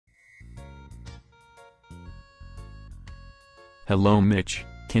Hello Mitch,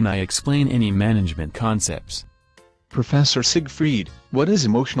 can I explain any management concepts? Professor Siegfried, what is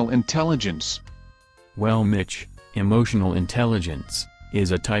emotional intelligence? Well Mitch, emotional intelligence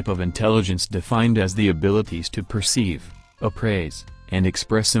is a type of intelligence defined as the abilities to perceive, appraise, and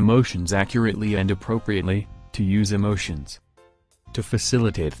express emotions accurately and appropriately, to use emotions, to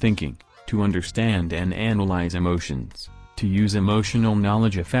facilitate thinking, to understand and analyze emotions, to use emotional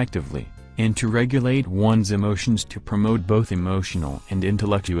knowledge effectively, and to regulate one's emotions to promote both emotional and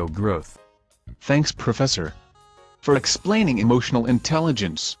intellectual growth. Thanks, Professor, for explaining emotional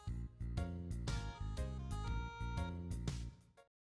intelligence.